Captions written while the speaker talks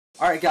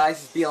Alright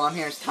guys, it's BLM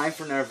here. It's time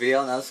for another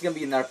video. Now this is going to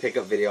be another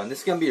pickup video, and this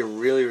is going to be a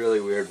really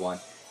weird one.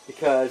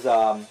 Because,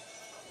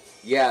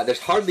 yeah,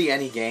 there's hardly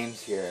any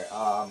games here.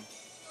 Or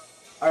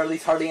at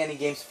least hardly any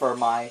games for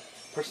my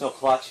personal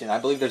collection. I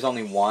believe there's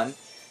only one.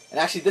 And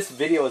actually this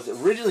video is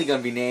originally going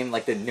to be named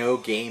like the No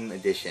Game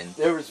Edition.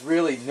 There was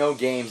really no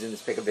games in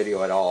this pickup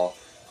video at all.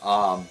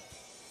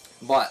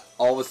 But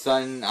all of a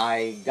sudden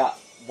I got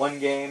one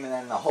game and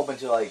then a whole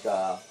bunch of like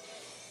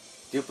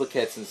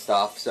duplicates and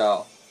stuff.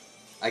 So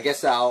I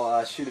guess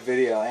I'll shoot a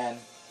video, and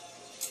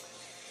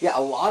yeah, a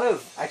lot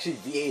of actually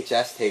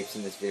VHS tapes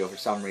in this video for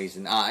some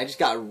reason. I just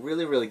got a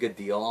really good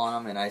deal on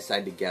them, and I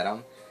decided to get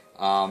them.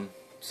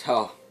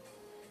 So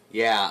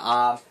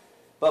yeah,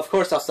 but of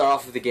course I'll start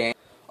off with the game.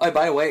 Oh,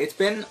 by the way, it's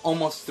been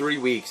almost 3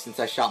 weeks since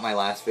I shot my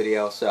last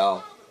video,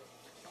 so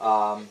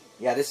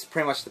yeah, this is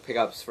pretty much the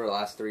pickups for the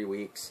last 3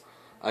 weeks.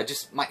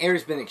 Just my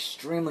air's been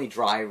extremely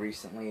dry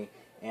recently,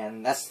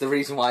 and that's the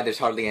reason why there's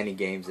hardly any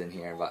games in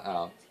here.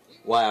 But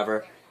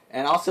whatever.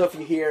 And also, if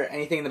you hear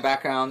anything in the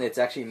background, it's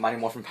actually Mighty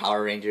Morphin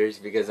Power Rangers,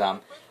 because I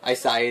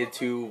decided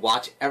to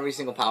watch every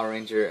single Power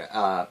Ranger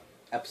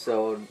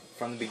episode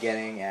from the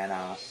beginning, and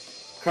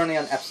currently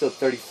on episode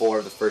 34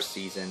 of the first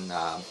season,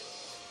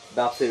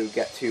 about to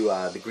get to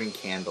the Green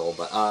Candle.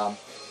 But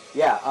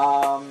yeah,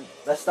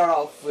 let's start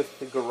off with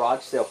the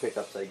garage sale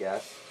pickups, I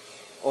guess.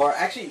 Or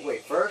actually,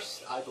 wait,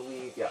 first, I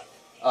believe, yeah,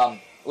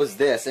 was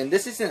this, and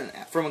this isn't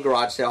from a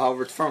garage sale,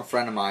 however, it's from a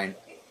friend of mine,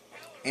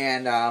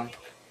 and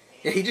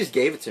yeah, he just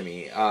gave it to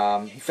me.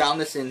 He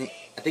found this in,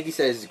 I think he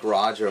said his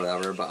garage or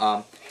whatever,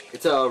 but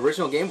it's an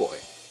original Game Boy.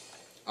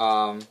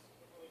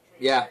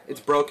 Yeah, it's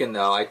broken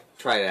though. I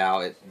tried it out.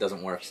 It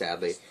doesn't work,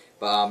 sadly.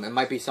 But it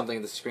might be something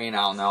with the screen.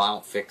 I don't know. I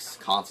don't fix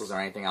consoles or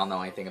anything. I don't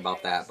know anything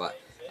about that. But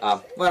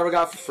whatever,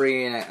 got it for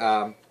free, and it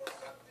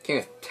came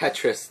with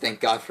Tetris. Thank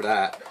God for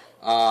that.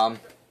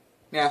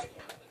 Yeah,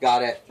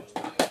 got it.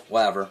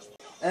 Whatever.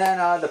 And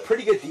then the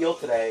pretty good deal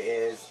today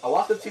is I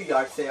walked up to a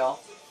yard sale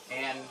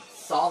and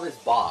saw this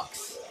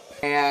box,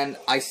 and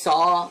I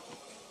saw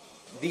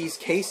these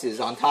cases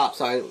on top,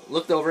 so I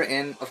looked over,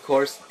 and of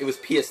course it was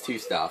PS2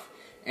 stuff,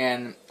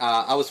 and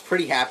I was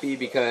pretty happy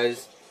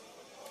because,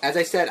 as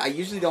I said, I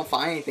usually don't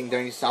find anything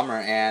during the summer,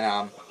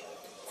 and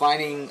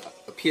finding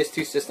a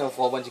PS2 system with a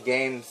whole bunch of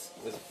games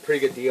was a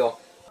pretty good deal.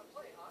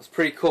 It was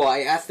pretty cool. I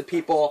asked the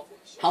people,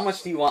 how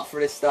much do you want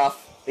for this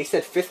stuff? They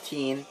said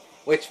 15,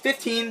 which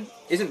 15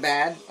 isn't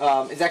bad.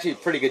 It's actually a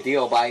pretty good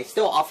deal, but I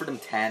still offered them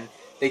 10.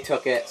 They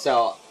took it,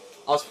 so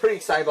I was pretty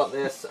excited about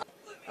this.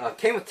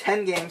 Came with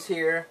 10 games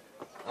here.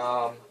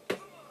 A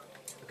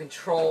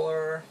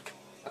controller,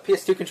 a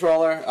PS2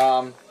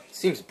 controller.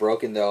 Seems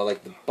broken though.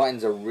 Like the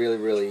buttons are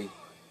really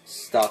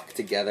stuck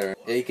together.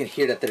 Yeah, you can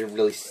hear that they're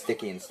really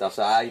sticky and stuff.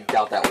 So I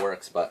doubt that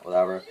works, but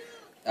whatever.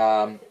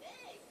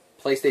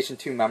 PlayStation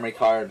 2 memory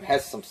card,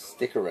 has some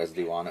sticker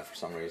residue on it for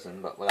some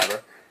reason, but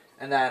whatever.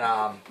 And then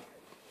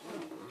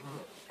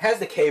has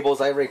the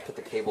cables. I already put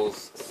the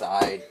cables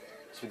aside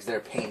just because they're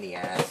a pain in the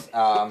ass.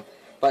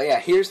 But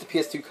yeah, here's the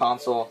PS2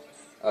 console.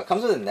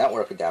 Comes with a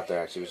network adapter,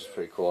 actually, which is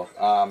pretty cool.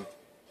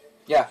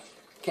 Yeah,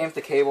 came with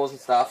the cables and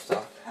stuff,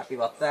 so happy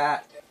about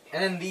that.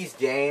 And then these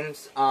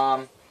games,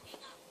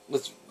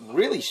 was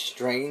really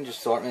strange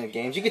assortment of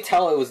games. You could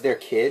tell it was their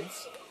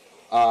kids,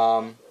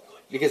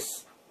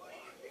 because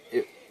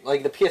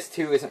like the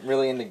PS2 isn't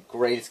really in the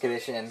greatest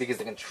condition because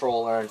the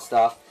controller and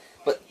stuff.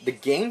 But the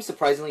games,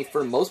 surprisingly,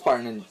 for the most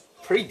part, are in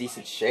pretty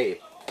decent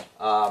shape.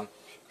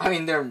 I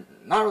mean, they're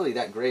not really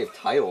that great of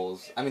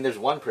titles. I mean, there's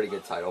one pretty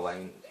good title, but I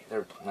mean,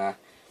 they're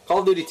Call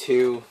of Duty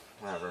 2,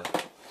 whatever.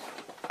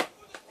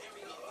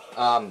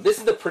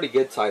 This is a pretty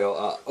good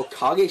title,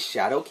 Okage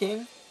Shadow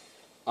King.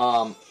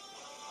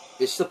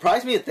 It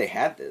surprised me that they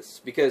had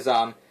this, because,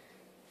 I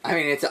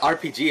mean, it's an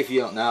RPG if you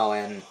don't know,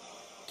 and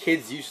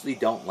kids usually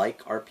don't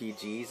like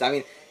RPGs. I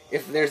mean,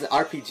 if there's an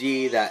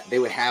RPG that they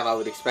would have, I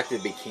would expect it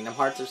to be Kingdom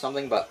Hearts or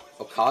something, but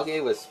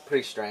Okage was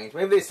pretty strange.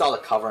 Maybe they saw the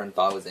cover and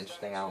thought it was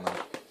interesting, I don't know.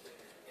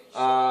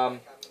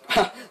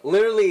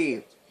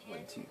 Literally 1,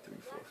 2, 3,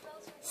 4,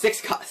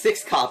 5,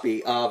 6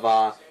 copy of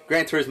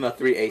Gran Turismo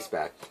 3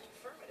 A-Spec.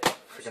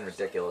 Freaking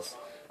ridiculous.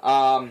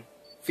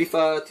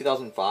 FIFA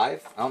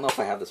 2005. I don't know if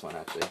I have this one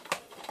actually.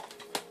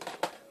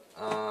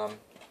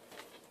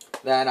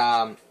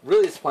 Then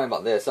really disappointed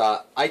about this.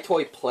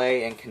 iToy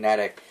Play and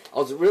Kinetic. I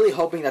was really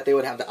hoping that they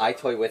would have the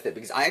iToy with it,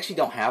 because I actually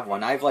don't have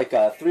one. I have like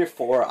 3 or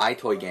 4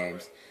 iToy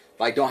games,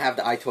 but I don't have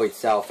the iToy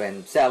itself,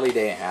 and sadly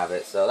they didn't have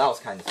it, so that was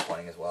kind of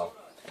disappointing as well.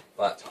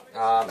 But,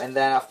 and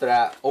then after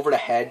that, over to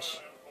Hedge.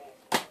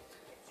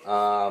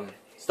 Star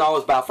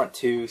Wars Battlefront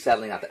 2,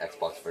 sadly not the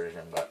Xbox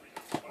version, but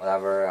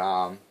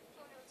whatever.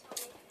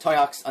 Tony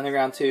Hawk's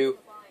Underground 2,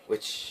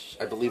 which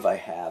I believe I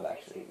have,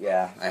 actually.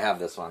 Yeah, I have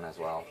this one as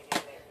well.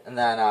 And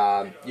then,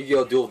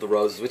 Yu-Gi-Oh! Duel of the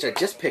Roses, which I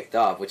just picked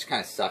up, which kind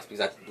of sucks,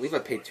 because I believe I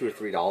paid $2 or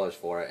 $3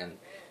 for it, and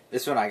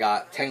this one I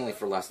got technically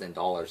for less than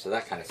 $1, so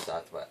that kind of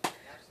sucked, but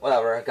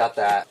whatever, I got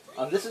that.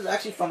 This is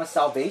actually from a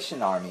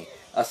Salvation Army.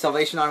 A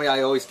Salvation Army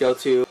I always go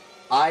to.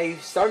 I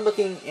started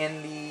looking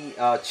in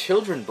the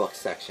children book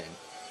section,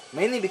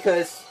 mainly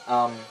because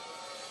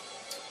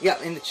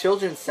yeah, in the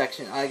children's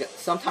section,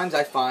 sometimes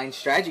I find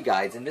strategy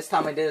guides, and this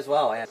time I did as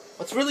well. And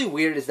what's really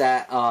weird is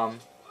that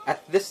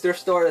at this thrift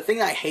store, the thing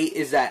that I hate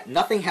is that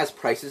nothing has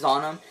prices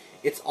on them.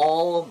 It's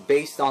all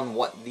based on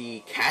what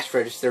the cash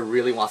register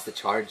really wants to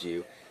charge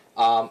you.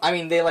 I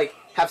mean, they like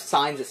have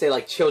signs that say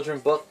like children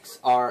books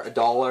are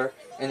 $1,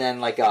 and then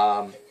like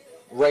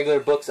regular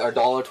books are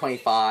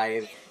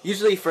 $1.25.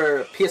 Usually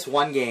for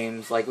PS1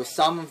 games, like with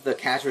some of the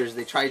cash registers,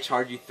 they try to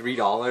charge you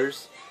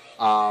 $3.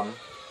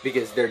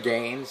 Because they're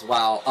games,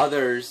 while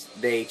others,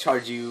 they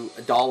charge you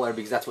 $1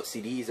 because that's what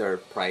CDs are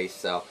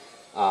priced. So,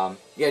 yeah,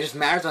 it just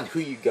matters on who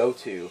you go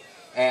to.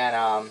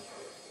 And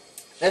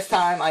this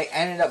time, I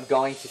ended up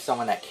going to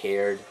someone that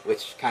cared,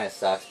 which kind of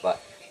sucks,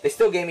 but they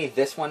still gave me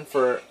this one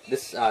for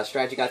this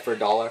strategy guide for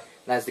 $1.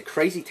 That is the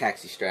Crazy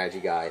Taxi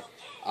strategy guide.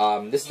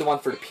 This is the one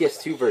for the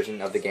PS2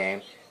 version of the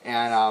game.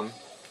 And,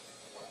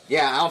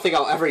 yeah, I don't think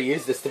I'll ever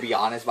use this, to be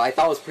honest, but I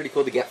thought it was pretty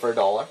cool to get for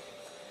 $1.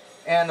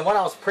 And the one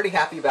I was pretty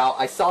happy about,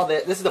 I saw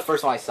that this is the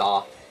first one I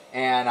saw,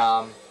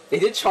 and they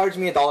did charge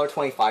me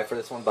 $1.25 for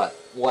this one, but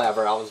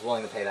whatever, I was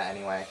willing to pay that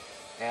anyway.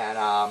 And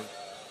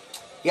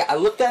yeah, I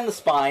looked down the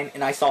spine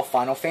and I saw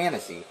Final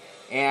Fantasy,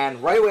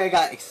 and right away I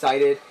got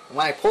excited. And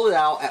when I pulled it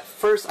out, at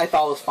first I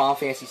thought it was Final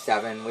Fantasy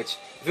VII, which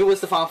if it was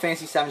the Final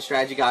Fantasy VII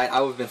strategy guide,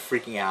 I would have been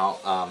freaking out.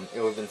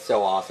 It would have been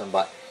so awesome,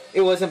 but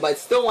it wasn't. But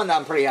it's still one that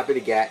I'm pretty happy to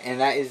get, and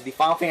that is the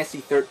Final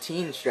Fantasy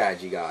XIII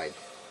strategy guide.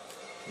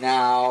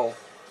 Now,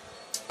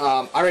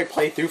 I already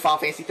played through Final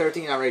Fantasy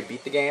XIII, I already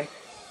beat the game.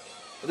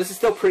 But this is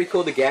still pretty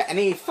cool to get.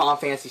 Any Final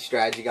Fantasy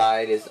strategy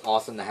guide is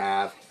awesome to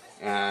have.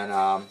 And,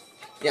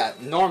 yeah,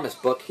 enormous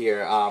book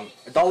here.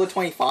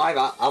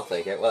 $1.25, I'll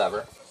take it,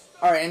 whatever.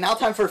 Alright, and now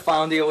time for a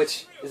final deal,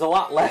 which is a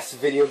lot less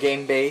video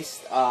game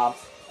based.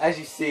 As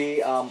you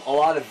see, a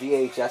lot of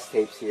VHS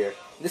tapes here.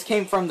 This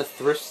came from the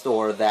thrift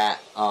store that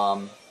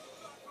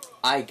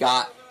I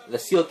got the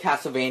sealed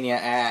Castlevania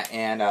at,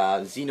 and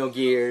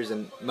Xenogears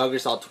and Metal Gear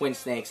Solid Twin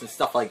Snakes and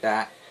stuff like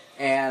that.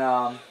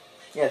 And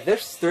yeah,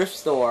 this thrift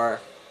store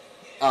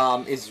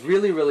is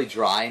really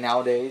dry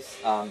nowadays.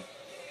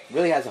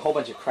 Really has a whole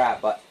bunch of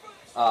crap, but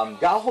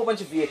got a whole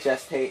bunch of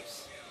VHS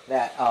tapes.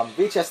 That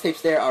VHS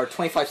tapes there are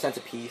 25 cents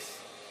a piece,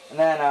 and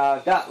then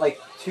got like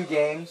 2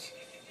 games,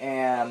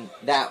 and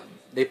that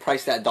they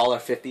priced at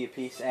 $1.50 a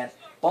piece, and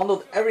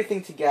bundled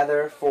everything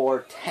together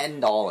for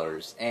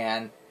 $10.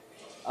 And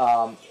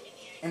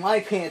in my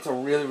opinion, it's a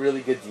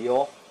really good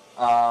deal.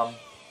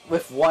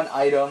 With one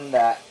item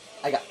that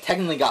I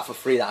technically got for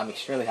free that I'm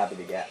extremely happy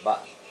to get.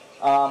 But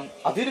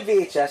I'll do the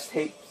VHS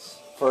tapes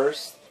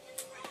first.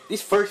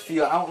 These first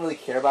few I don't really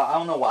care about. I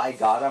don't know why I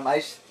got them. I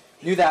just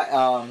knew that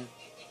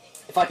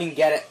if I can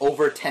get it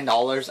over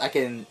 $10, I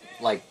can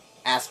like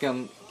ask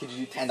them, could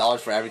you do $10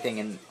 for everything?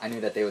 And I knew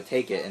that they would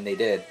take it, and they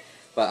did.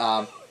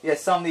 But yeah,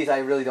 some of these I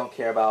really don't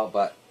care about,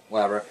 but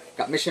whatever.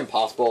 Got Mission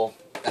Impossible.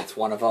 That's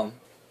one of them.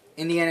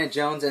 Indiana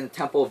Jones and the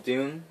Temple of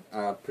Doom.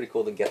 Pretty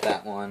cool to get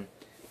that one.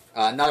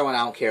 Another one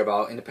I don't care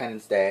about,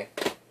 Independence Day.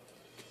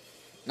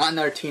 Not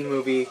another teen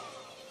movie.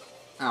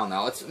 I don't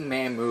know, it's a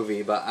man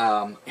movie, but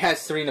it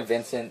has Serena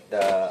Vincent,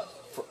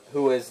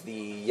 who is the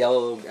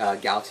yellow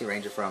Galaxy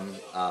Ranger from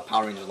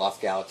Power Rangers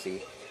Lost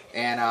Galaxy.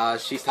 And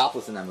she's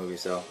topless in that movie,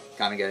 so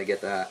kinda gotta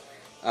get that.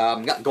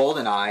 Got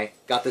GoldenEye.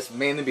 Got this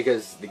mainly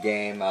because the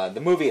game.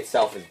 The movie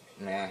itself is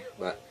meh,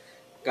 but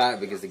got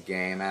it because the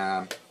game.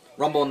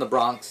 Rumble in the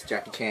Bronx,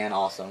 Jackie Chan,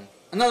 awesome.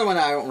 Another one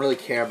I don't really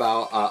care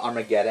about,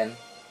 Armageddon.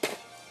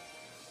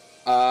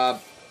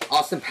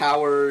 Austin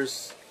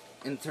Powers,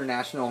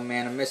 International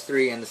Man of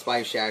Mystery, and The Spy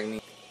Who Shagged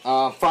Me.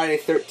 Friday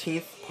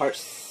 13th, Part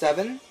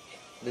 7,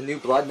 The New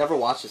Blood. Never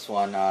watched this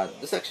one.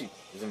 This actually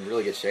is in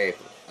really good shape.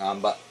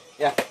 But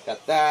yeah,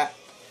 got that.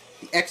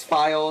 The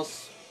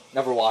X-Files.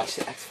 Never watched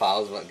the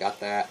X-Files, but got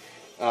that.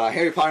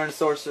 Harry Potter and the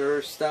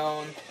Sorcerer's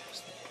Stone.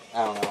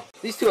 I don't know.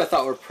 These two I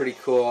thought were pretty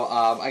cool.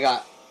 I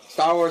got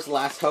Star Wars The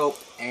Last Hope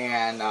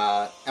and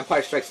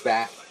Empire Strikes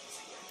Back.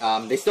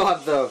 They still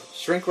have the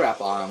shrink wrap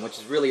on them, which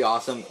is really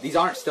awesome. These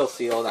aren't still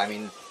sealed. I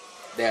mean,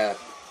 the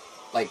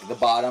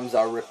bottoms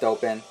are ripped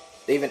open.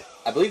 They even,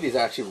 I believe these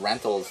are actually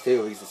rentals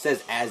too, because it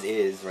says as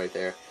is right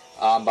there.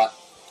 But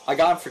I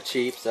got them for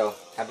cheap, so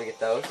happy to get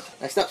those.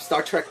 Next up,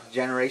 Star Trek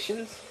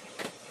Generations.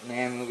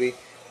 Man movie.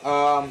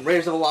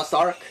 Raiders of the Lost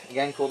Ark.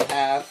 Again, cool to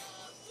have.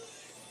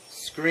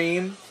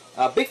 Scream.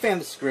 Big fan of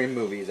the Scream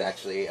movies,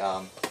 actually.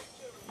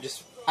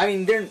 I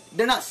mean, they're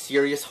not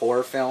serious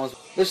horror films.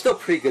 They're still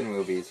pretty good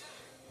movies.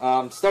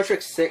 Star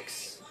Trek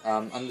 6,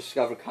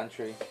 Undiscovered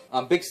Country.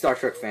 Big Star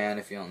Trek fan,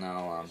 if you don't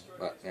know.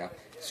 But yeah,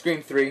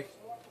 Scream 3.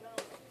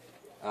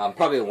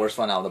 Probably the worst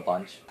one out of the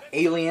bunch.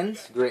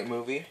 Aliens, great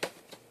movie.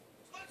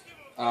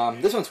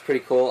 This one's pretty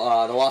cool.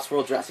 The Lost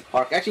World Jurassic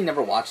Park. I actually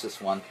never watched this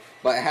one,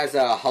 but it has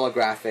a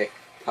holographic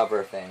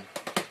cover thing.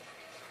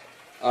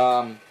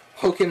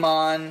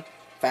 Pokemon.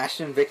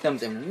 Fashion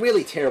Victims in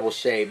really terrible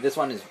shape. This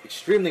one is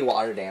extremely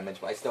water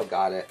damaged, but I still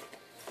got it.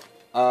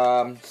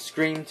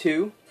 Scream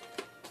 2.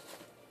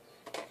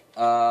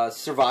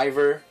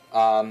 Survivor.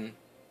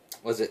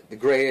 Was it The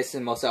Greatest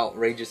and Most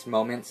Outrageous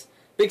Moments?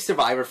 Big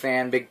Survivor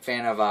fan. Big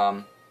fan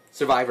of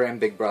Survivor and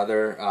Big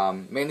Brother,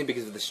 mainly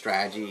because of the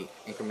strategy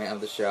increment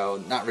of the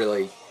show, not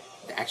really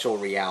the actual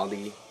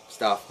reality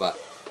stuff, but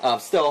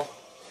still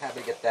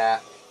happy to get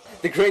that.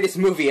 The greatest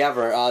movie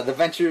ever, The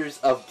Adventures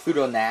of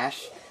Pluto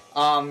Nash.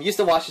 Used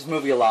to watch this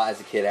movie a lot as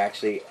a kid,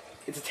 actually.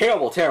 It's a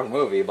terrible, terrible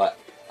movie, but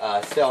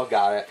still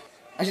got it.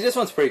 Actually, this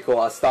one's pretty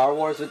cool. Star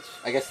Wars, which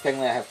I guess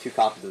technically I have 2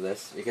 copies of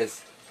this,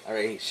 because I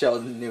already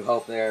showed New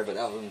Hope there, but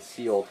that one's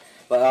sealed.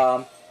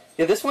 But,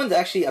 yeah, this one's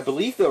actually, I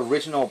believe, the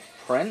original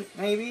print,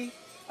 maybe?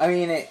 I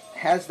mean, it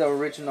has the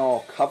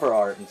original cover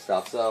art and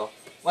stuff, so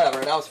whatever,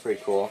 that was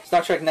pretty cool.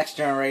 Star Trek Next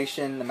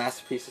Generation, The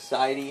Masterpiece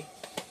Society.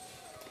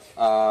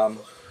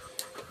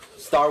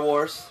 Star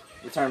Wars,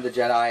 Return of the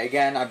Jedi.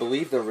 Again, I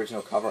believe the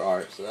original cover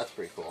art, so that's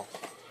pretty cool.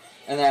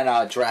 And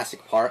then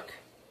Jurassic Park,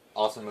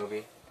 awesome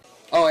movie.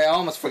 Oh, yeah, I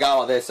almost forgot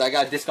about this. I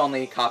got a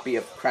disc-only copy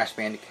of Crash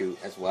Bandicoot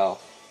as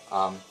well.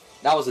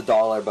 That was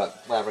 $1,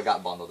 but whatever,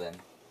 got bundled in.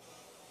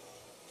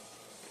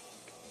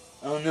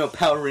 Oh no,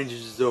 Power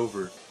Rangers is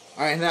over.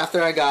 Alright, and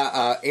after I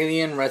got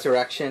Alien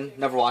Resurrection.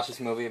 Never watched this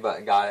movie, but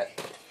I got it.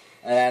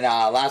 And then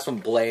last one,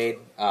 Blade.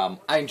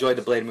 I enjoyed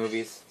the Blade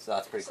movies, so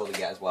that's pretty cool to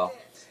get as well.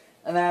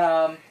 And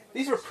then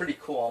these were pretty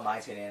cool, in my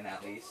opinion,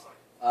 at least.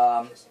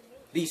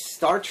 These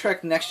Star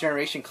Trek Next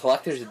Generation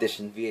Collector's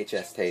Edition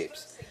VHS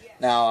tapes.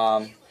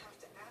 Now,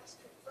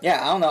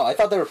 yeah, I don't know. I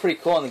thought they were pretty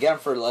cool, and to get them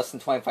for less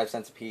than 25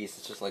 cents a piece,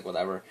 it's just like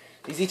whatever.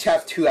 These each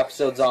have 2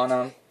 episodes on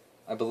them,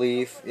 I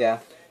believe. Yeah.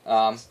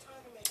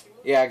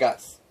 Yeah, I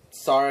got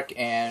Sarek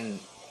and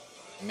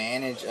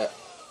Manage.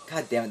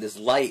 God damn it, this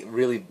light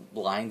really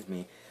blinds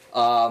me.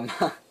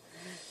 I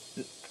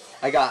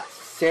got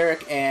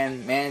Sarek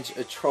and Manage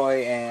a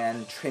Troy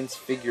and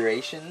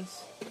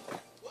Transfigurations.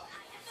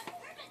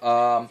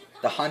 The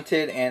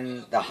Hunted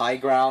and The High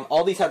Ground.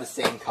 All these have the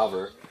same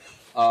cover.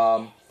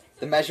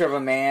 The Measure of a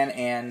Man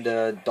and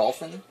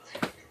Dolphin.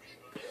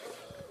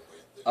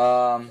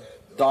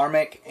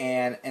 Dharmic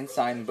and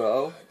Ensign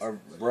Bo.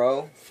 Or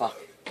Bro. Fuck.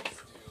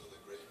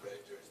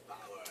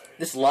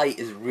 This light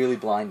is really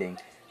blinding.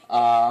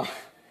 The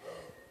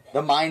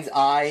Mind's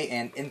Eye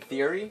and In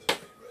Theory.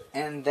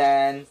 And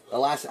then The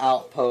Last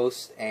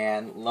Outpost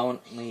and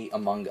Lonely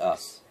Among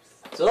Us.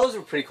 So those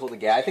are pretty cool to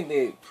get. I think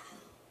they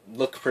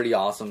look pretty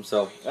awesome,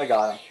 so I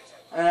got them.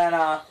 And then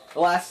the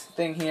last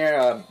thing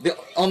here, the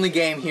only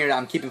game here that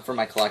I'm keeping for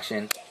my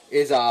collection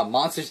is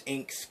Monsters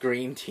Inc.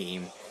 Scream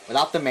Team.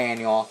 Without the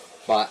manual,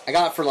 but I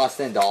got it for less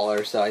than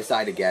 $1, so I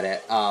decided to get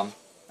it. I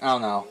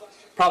don't know.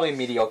 Probably a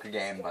mediocre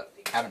game, but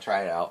I haven't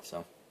tried it out,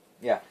 so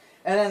yeah.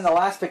 And then the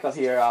last pickup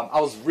here, I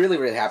was really,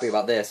 really happy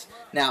about this.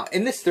 Now,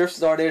 in this thrift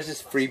store, there's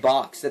this free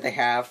box that they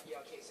have,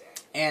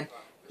 and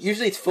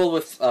usually it's full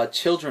with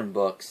children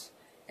books.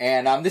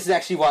 And this is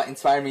actually what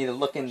inspired me to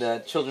look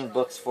into children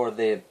books for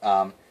the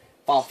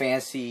Final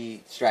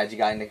Fantasy strategy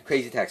guide and the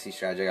Crazy Taxi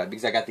strategy guide,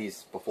 because I got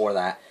these before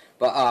that.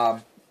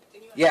 But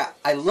yeah,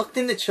 I looked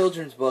into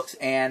children's books,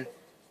 and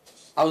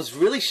I was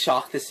really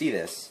shocked to see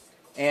this.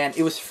 And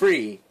it was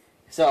free,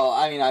 so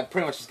I mean, I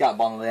pretty much just got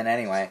bundled in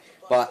anyway.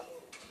 But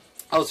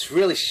I was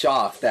really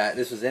shocked that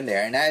this was in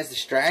there, and that is the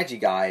strategy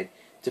guide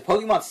to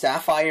Pokemon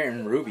Sapphire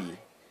and Ruby.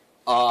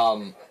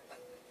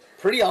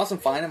 Pretty awesome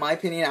find in my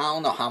opinion. I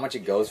don't know how much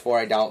it goes for.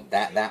 I doubt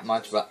that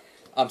much, but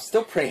I'm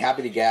still pretty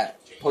happy to get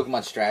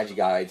Pokemon strategy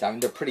guides. I mean,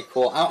 they're pretty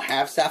cool. I don't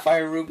have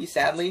Sapphire and Ruby,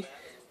 sadly,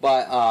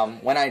 but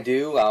when I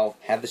do, I'll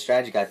have the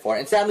strategy guide for it.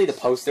 And sadly, the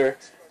poster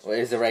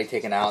is already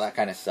taken out. That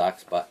kind of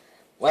sucks, but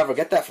whatever.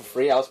 Get that for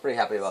free. I was pretty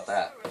happy about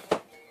that.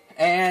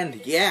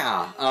 And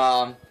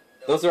yeah,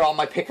 those are all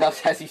my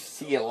pickups. As you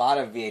see, a lot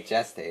of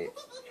VHS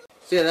tapes.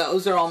 So yeah,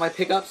 those are all my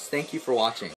pickups. Thank you for watching.